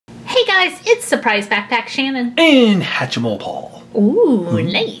guys, it's Surprise Backpack Shannon. And Hatchimal Paul. Ooh,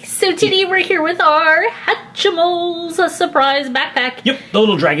 nice. So today we're here with our Hatchimals Surprise Backpack. Yep, the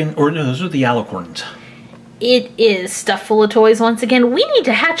little dragon, or no, those are the alicorns. It is stuffed full of toys once again. We need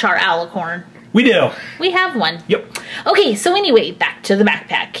to hatch our alicorn. We do. We have one. Yep. Okay, so anyway, back to the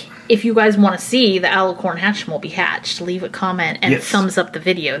backpack. If you guys want to see the alicorn Hatchimal be hatched, leave a comment and thumbs up the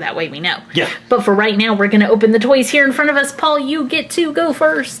video. That way we know. Yeah. But for right now, we're going to open the toys here in front of us. Paul, you get to go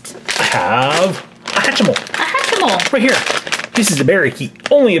first. I have a Hatchimal. A Hatchimal. Right here. This is a Barracuda,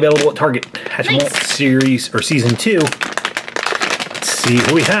 only available at Target. Hatchimal series, or season 2. Let's see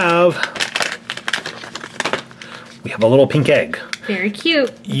who we have. We have a little pink egg. Very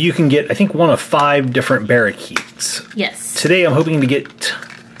cute. You can get, I think, one of 5 different Barracudas. Yes. Today I'm hoping to get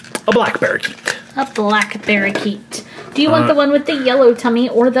a black Barracuda. A black Barracuda. Do you want the one with the yellow tummy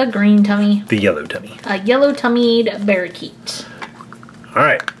or the green tummy? The yellow tummy. A yellow-tummied Barracuda.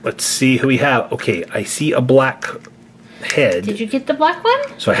 Alright, let's see who we have. Okay, I see a black head. Did you get the black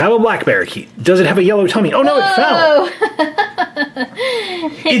one? So I have a black Barracuda. Does it have a yellow tummy? Oh no, it fell!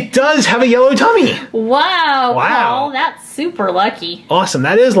 It does have a yellow tummy! Wow, Wow. Paul, that's super lucky. Awesome,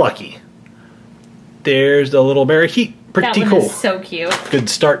 that is lucky. There's the little Barracuda. Pretty That one cool. is so cute. Good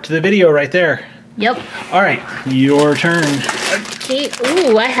start to the video right there. Yep. Alright, your turn. Okay,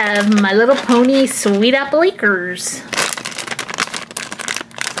 ooh, I have My Little Pony Sweet Apple Acres.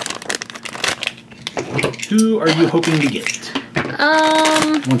 Who are you hoping to get?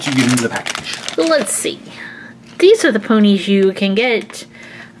 Once you get into the package. Let's see. These are the ponies you can get.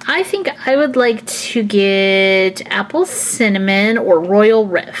 I think I would like to get Apple Cinnamon or Royal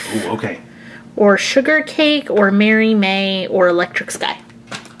Riff. Ooh, okay. Or Sugar Cake or Mary May or Electric Sky.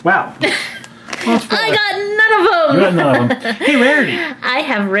 Wow. I got none of them! You got none of them. Hey, Rarity. I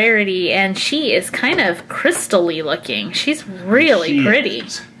have Rarity, and she is kind of crystal-y looking. She's really pretty.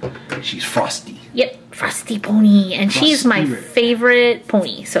 She's frosty. Yep, Frosty Pony, and she's my Frosty favorite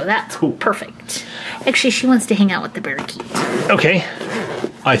pony, so that's Cool. perfect. Actually, she wants to hang out with the Barracuda. Okay.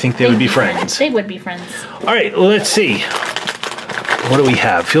 I think they would be friends. They would be friends. Alright, let's see. What do we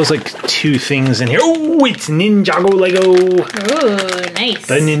have? Feels like 2 things in here. Oh, it's Ninjago Lego. Ooh, nice.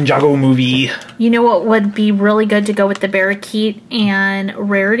 The Ninjago movie. You know what would be really good to go with the Barracuda and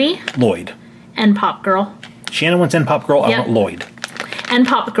Rarity? Lloyd. And Pop Girl. Shannon wants in Pop Girl. I Yep. want Lloyd. And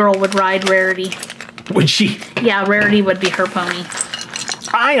Pop Girl would ride Rarity. Would she? Yeah, Rarity would be her pony.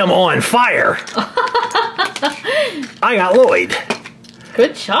 I am on fire. I got Lloyd.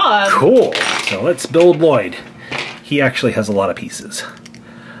 Good job. Cool. So let's build Lloyd. He actually has a lot of pieces.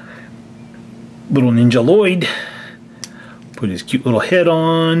 Little Ninja Lloyd. Put his cute little head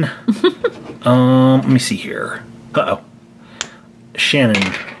on. Let me see here. Uh-oh.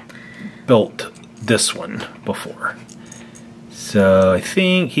 Shannon built this one before. So I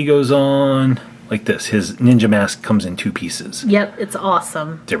think he goes on like this. His ninja mask comes in 2 pieces. Yep, it's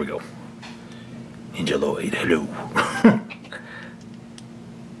awesome. There we go. Ninja Lloyd, hello.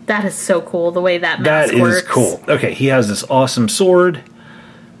 That is so cool, the way that mask works. That is cool. Okay, he has this awesome sword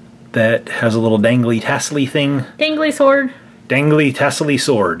that has a little dangly tassely thing. Dangly sword. Dangly tassely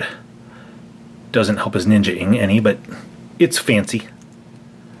sword. Doesn't help his ninja-ing any, but it's fancy.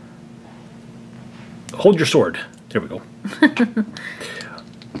 Hold your sword. There we go.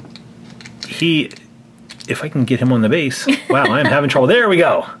 If I can get him on the base. Wow, I'm having trouble. There we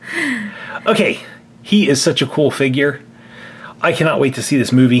go. Okay, he is such a cool figure. I cannot wait to see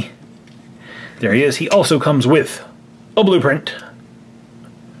this movie. There he is. He also comes with a blueprint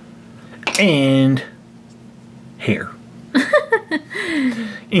and hair.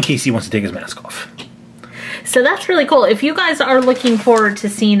 In case he wants to take his mask off. So that's really cool. If you guys are looking forward to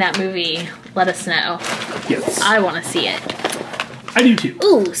seeing that movie, let us know. Yes. I want to see it. I do too.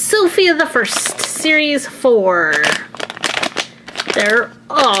 Ooh, Sophia the First, Series 4. There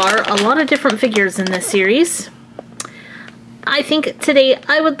are a lot of different figures in this series. I think today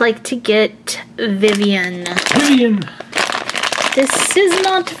I would like to get Vivian. Vivian! This is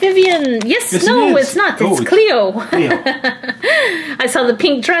not Vivian. Yes, no, it's not. It's Cleo. Cleo. I saw the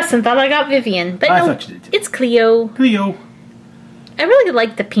pink dress and thought I got Vivian. But no, thought you did too. it's Cleo. Cleo. I really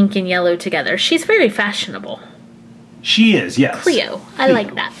like the pink and yellow together. She's very fashionable. She is, yes. Cleo. I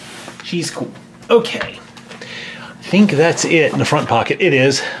like that. She's cool. Okay. I think that's it in the front pocket. It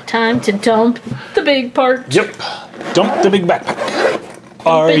is. Time to dump the big part. Yep. Dump the big backpack.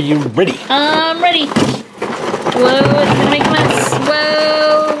 Are you ready? I'm ready. Whoa, it's gonna make a mess.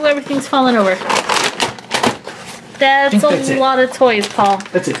 Whoa, everything's falling over. That's a lot of toys, Paul.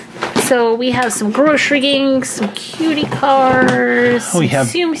 That's it. So we have some grocery gangs, some cutie cars, We have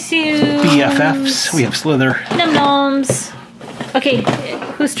Tsum Tsum, BFFs. We have Slither. Nums Noms. Okay,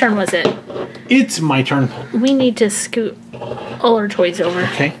 Whose turn was it? It's my turn. We need to scoot all our toys over.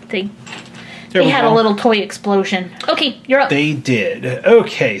 Okay. They had a little toy explosion. Okay, you're up. They did.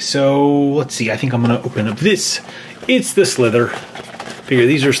 Okay, so let's see. I think I'm going to open up this. It's the Slither. Figure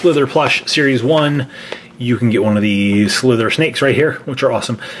these are Slither Plush Series 1. You can get one of the Slither snakes right here, which are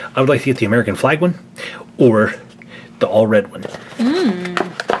awesome. I would like to get the American flag one or the all red one.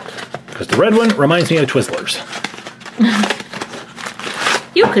 Because the red one reminds me of Twizzlers.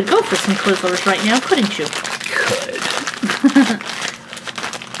 You could go for some Twizzlers right now, couldn't you? Could.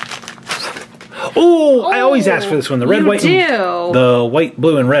 Oh, I always ask for this one. The red, white, and the white,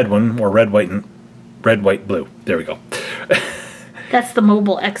 blue, and red one, or red, white, blue. There we go. That's the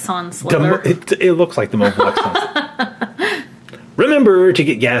Mobile Exxon Slither. It looks like the Mobile Exxon. Remember to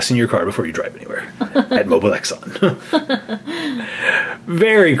get gas in your car before you drive anywhere at Mobile Exxon.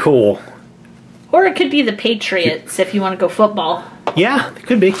 Very cool. Or it could be the Patriots if you want to go football. Yeah, it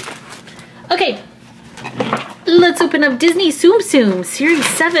could be. Okay. Let's open up Disney Tsum Tsum Series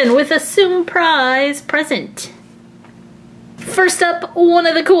 7 with a surprise present. First up, one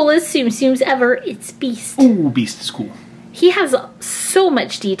of the coolest Tsum Tsums ever. It's Beast. Ooh, Beast is cool. He has so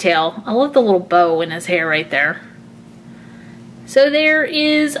much detail. I love the little bow in his hair right there. So there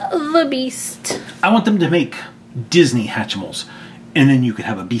is the Beast. I want them to make Disney Hatchimals, and then you could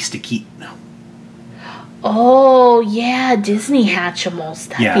have a Beast to keep. Oh, yeah, Disney Hatchimals.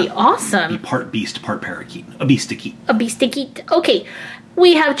 That'd be awesome. Be part Beast, part Parakeet. A Beast to keep. A Beast to keep. Okay,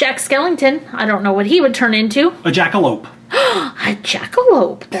 we have Jack Skellington. I don't know what he would turn into. A Jackalope. A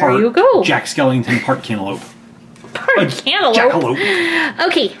Jackalope. There you go. Jack Skellington, part Cantaloupe. Part Cantaloupe. Jackalope.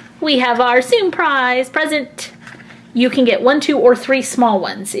 Okay, we have our surprise present. You can get 1, 2, or 3 small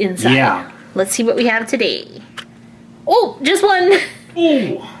ones inside. Yeah. Let's see what we have today. Oh, just one.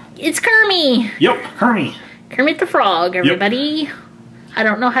 Oh. It's Kermit. Yep, Kermit. Kermit the Frog, everybody. Yep. I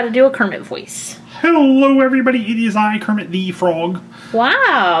don't know how to do a Kermit voice. Hello, everybody. It is I, Kermit the Frog.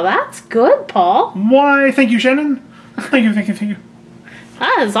 Wow, that's good, Paul. Why, thank you, Shannon. Thank you, thank you, thank you.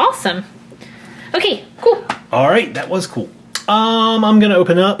 That is awesome. Okay, cool. All right, that was cool. I'm going to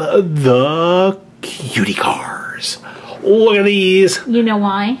open up the cutie cars. Look at these. You know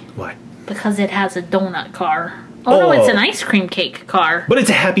why? Why? Because it has a donut car. Oh, no, it's an ice cream cake car. But it's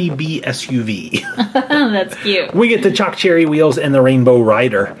a Happy Bee SUV. That's cute. We get the Chalk Cherry wheels and the Rainbow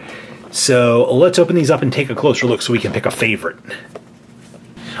Rider. So let's open these up and take a closer look so we can pick a favorite.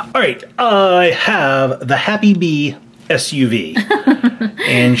 All right, I have the Happy Bee SUV.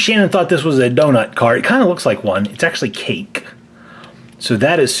 And Shannon thought this was a donut car. It kind of looks like one. It's actually cake. So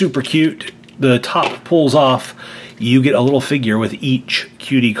that is super cute. The top pulls off. You get a little figure with each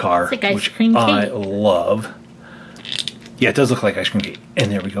cutie car, it's like ice cream cake. I love. Yeah, it does look like ice cream cake.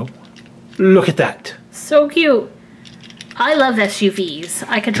 And there we go. Look at that. So cute. I love SUVs.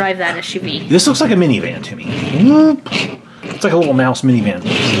 I could drive that SUV. This looks like a minivan to me. It's like a little mouse minivan.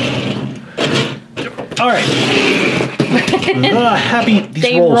 All right.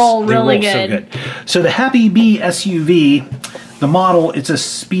 These roll really good. So good. So the Happy Bee SUV, the model, it's a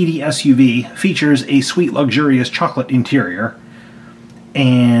speedy SUV, features a sweet, luxurious chocolate interior,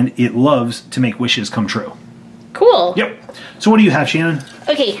 and it loves to make wishes come true. Cool. Yep. So what do you have, Shannon?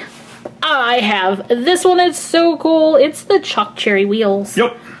 Okay. I have this one. It's so cool. It's the Chalk Cherry wheels.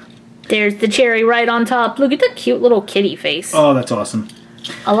 Yep. There's the cherry right on top. Look at the cute little kitty face. Oh, that's awesome.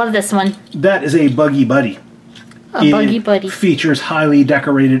 I love this one. That is a Buggy Buddy. Buggy Buddy. Features highly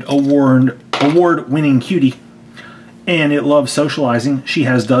decorated award-winning cutie, and it loves socializing. She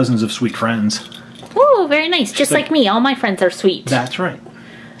has dozens of sweet friends. Oh, very nice. Just like me. All my friends are sweet. That's right.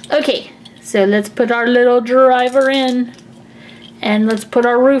 Okay, so let's put our little driver in, and let's put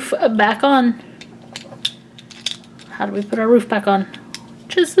our roof back on. How do we put our roof back on?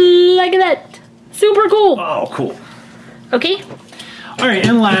 Just like that. Super cool. Oh, cool. Okay. All right,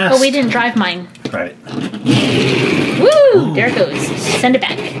 and last. Oh, we didn't drive mine. Right. Woo! Ooh. There it goes. Send it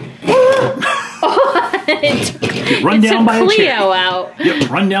back. Oh, it run down by a Cleo cherry. Out. Yep,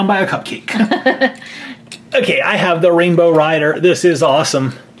 run down by a cupcake. Okay, I have the Rainbow Rider. This is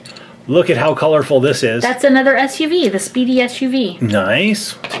awesome. Look at how colorful this is. That's another SUV, the speedy SUV.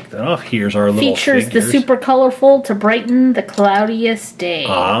 Nice. Take that off. Here's our little Features figures. the super colorful to brighten the cloudiest day.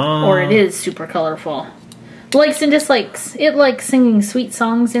 Ah. Or it is super colorful. Likes and dislikes. It likes singing sweet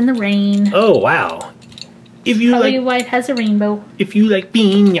songs in the rain. Oh, wow. If you Probably like, white has a rainbow. If you like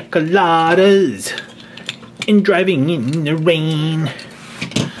pina coladas and driving in the rain,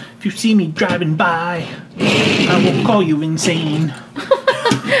 if you see me driving by, I will call you insane.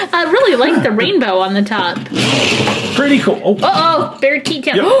 I really like the rainbow on the top. Pretty cool. Uh-oh,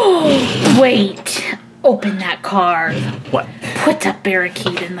 Barracuda. Yep. Wait. Open that car. What? put a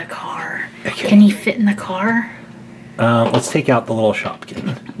barricade in the car. Okay. Can he fit in the car? Let's take out the little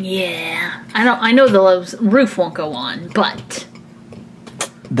Shopkin. Yeah. I know the roof won't go on, but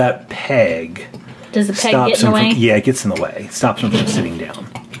That peg does the peg stops get in the him way? from, yeah, it gets in the way. It stops him from sitting down.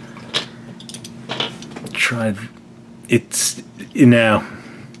 Try. It's now.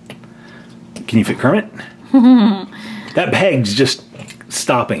 Can you fit Kermit? That peg's just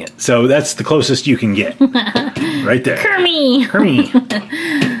stopping it. So that's the closest you can get. Right there. Kermie! Kermit.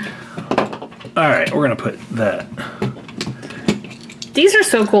 Alright, we're going to put that. These are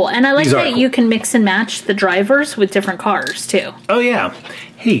so cool. And I like These are that cool. you can mix and match the drivers with different cars, too. Oh, yeah.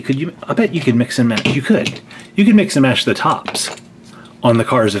 Hey, could you... I bet you could mix and match. You could. You could mix and match the tops on the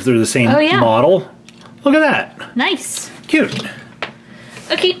cars if they're the same model. Look at that. Nice. Cute.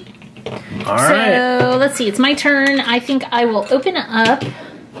 Okay. All right. So, let's see. It's my turn. I think I will open it up.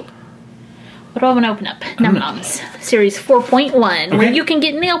 What do I want to open up? Nums Noms. Series 4.1. Where you can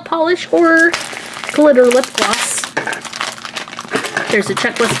get nail polish or glitter lip gloss. There's a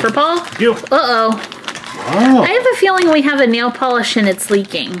checklist for Paul. Uh-oh. Oh. I have a feeling we have a nail polish and it's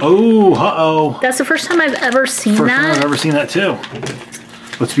leaking. Oh, uh-oh. That's the first time I've ever seen First that. time I've ever seen that, too.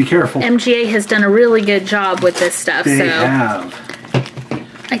 Let's be careful. MGA has done a really good job with this stuff. They so have.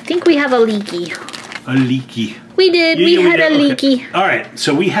 I think we have a leaky. A leaky. We did. Yeah, we yeah, had a did. leaky. Okay. All right,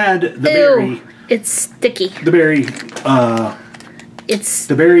 so we had the Ew, berry. it's sticky. The berry. It's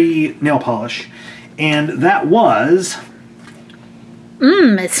The berry nail polish. And that was...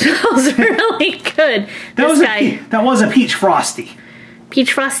 it smells really good. That was a peach frosty.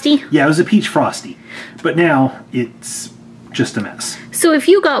 Peach frosty. Yeah, it was a peach frosty. But now it's just a mess. So if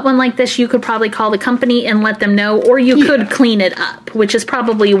you got one like this, you could probably call the company and let them know, or you could clean it up, which is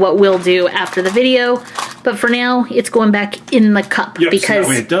probably what we'll do after the video. But for now, it's going back in the cup because so that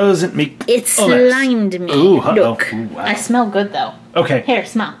way it doesn't make it slimed me. Ooh, uh-oh. Look, Ooh, wow. I smell good though. Okay. Here,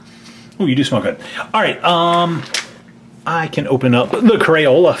 smell. Oh, you do smell good. All right, I can open up the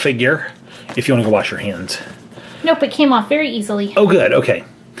Crayola figure if you want to go wash your hands. Nope, it came off very easily. Oh, good. Okay.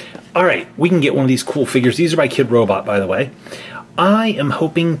 All right, we can get one of these cool figures. These are by Kidrobot, by the way. I am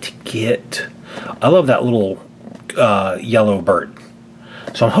hoping to get... I love that little yellow bird.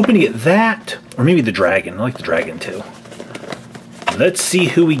 So I'm hoping to get that, or maybe the dragon. I like the dragon, too. Let's see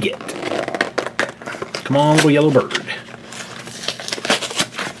who we get. Come on, little yellow bird.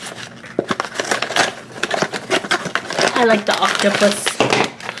 I like the octopus.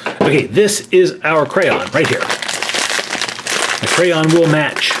 Okay, this is our crayon right here. The crayon will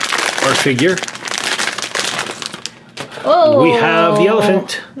match our figure. Oh, We have the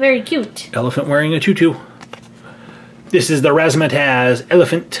elephant. Very cute. Elephant wearing a tutu. This is the Razzmatazz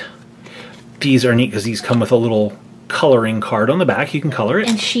elephant. These are neat because these come with a little coloring card on the back. You can color it.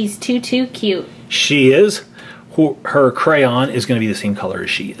 And she's too cute. She is. Her crayon is going to be the same color as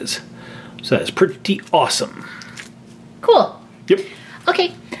she is. So that's pretty awesome. Cool. Yep.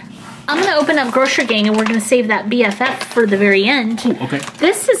 Okay. I'm going to open up Grocery Gang and we're going to save that BFF for the very end. Ooh, okay.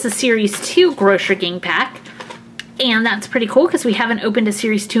 This is a Series 2 Grocery Gang pack. And that's pretty cool because we haven't opened a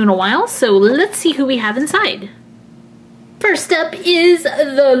Series 2 in a while. So let's see who we have inside. First up is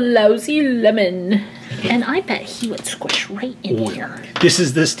the Lousy Lemon. And I bet he would squish right in here. This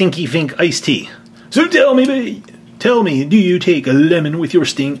is the Stinky Fink iced tea. So tell me, do you take a lemon with your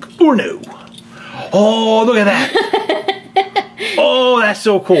stink or no? Oh, look at that. Oh, that's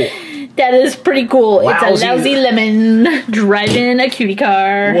so cool. That is pretty cool. Lousy. It's a Lousy Lemon driving a cutie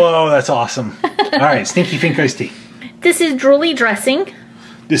car. Whoa, that's awesome. All right, Stinky Fink iced tea. This is Drooly Dressing.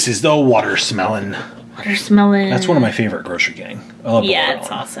 This is the water smelling. Water smelling. That's one of my favorite Grocery Gang. I love the water it's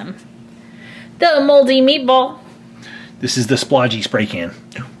one. awesome. The Moldy Meatball. This is the splodgy spray can.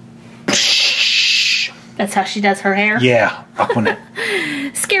 That's how she does her hair. Yeah,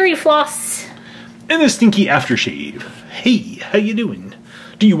 Aquanet. Scary Floss. And the Stinky Aftershave. Hey, how you doing?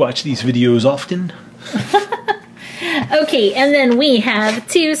 Do you watch these videos often? Okay, and then we have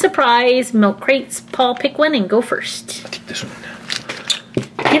 2 surprise milk crates. Paul, pick one and go first. I'll take this one.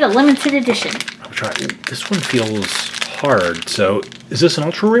 Get a limited edition. I'll try. Ooh, this one feels hard. So, is this an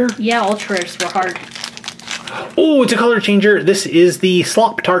ultra rare? Yeah, ultra rares were hard. Oh, it's a color changer. This is the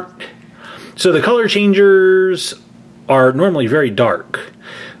Slop Tart. So the color changers are normally very dark.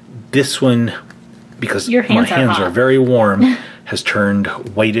 This one, because Your hands my hands are are hot. very warm, has turned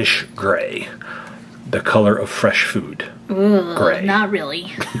whitish gray. The color of fresh food. Ooh, Gray. not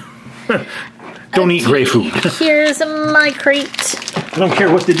really. Don't eat gray food. Here's my crate. I don't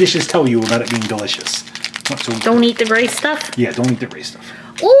care what the dishes tell you about it being delicious. Not so Don't eat the gray stuff. Yeah, don't eat the gray stuff.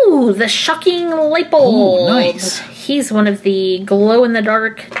 Ooh, the Shocking Light Bulb. Ooh, nice. He's one of the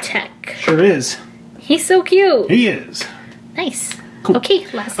glow-in-the-dark tech. Sure is. He's so cute. He is. Nice. Cool. Okay,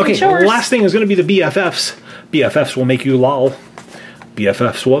 last thing Okay, yours. last thing is going to be the BFFs. BFFs will make you lol.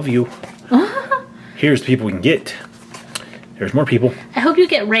 BFFs love you. Here's the people we can get. There's more people. I hope you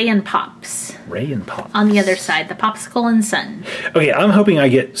get Ray and Pops. Ray and Pops. On the other side, the Popsicle and Sun. Okay, I'm hoping I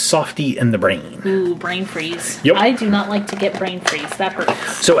get Softy and the Brain. Ooh, brain freeze. Yep. I do not like to get brain freeze. That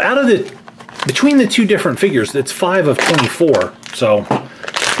hurts. So out of between the two different figures, it's 5 of 24. So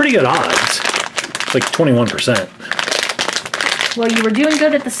pretty good odds. It's like 21%. Well, you were doing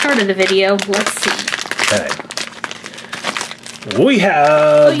good at the start of the video. Let's see. Okay. We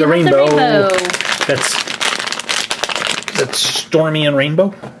have the rainbow. That's Stormy and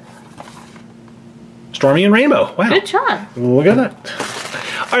Rainbow. Stormy and Rainbow. Wow. Good job. Look at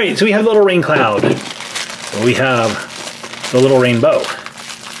that. All right, so we have the little rain cloud. We have the little rainbow,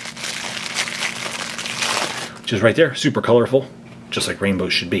 which is right there. Super colorful, just like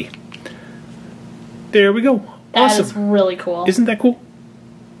rainbows should be. There we go. That Awesome. is really cool. Isn't that cool?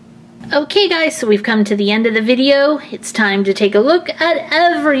 Okay guys, so we've come to the end of the video. It's time to take a look at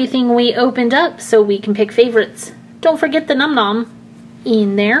everything we opened up so we can pick favorites. Don't forget the Num Nom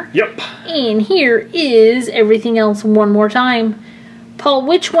in there. Yep. And here is everything else one more time. Paul,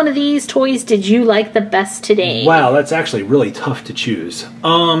 which one of these toys did you like the best today? Wow, that's actually really tough to choose.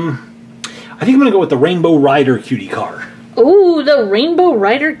 I think I'm gonna go with the Rainbow Rider cutie car. Ooh, the Rainbow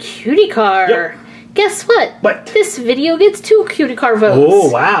Rider cutie car. Yep. Guess what? What? This video gets 2 cutie car votes. Oh,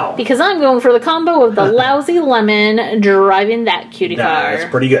 wow. Because I'm going for the combo of the Lousy Lemon driving that cutie car. That's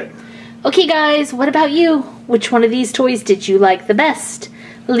pretty good. Okay guys, what about you? Which one of these toys did you like the best?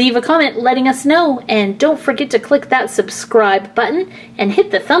 Leave a comment letting us know, and don't forget to click that subscribe button and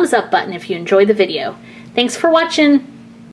hit the thumbs up button if you enjoyed the video. Thanks for watching.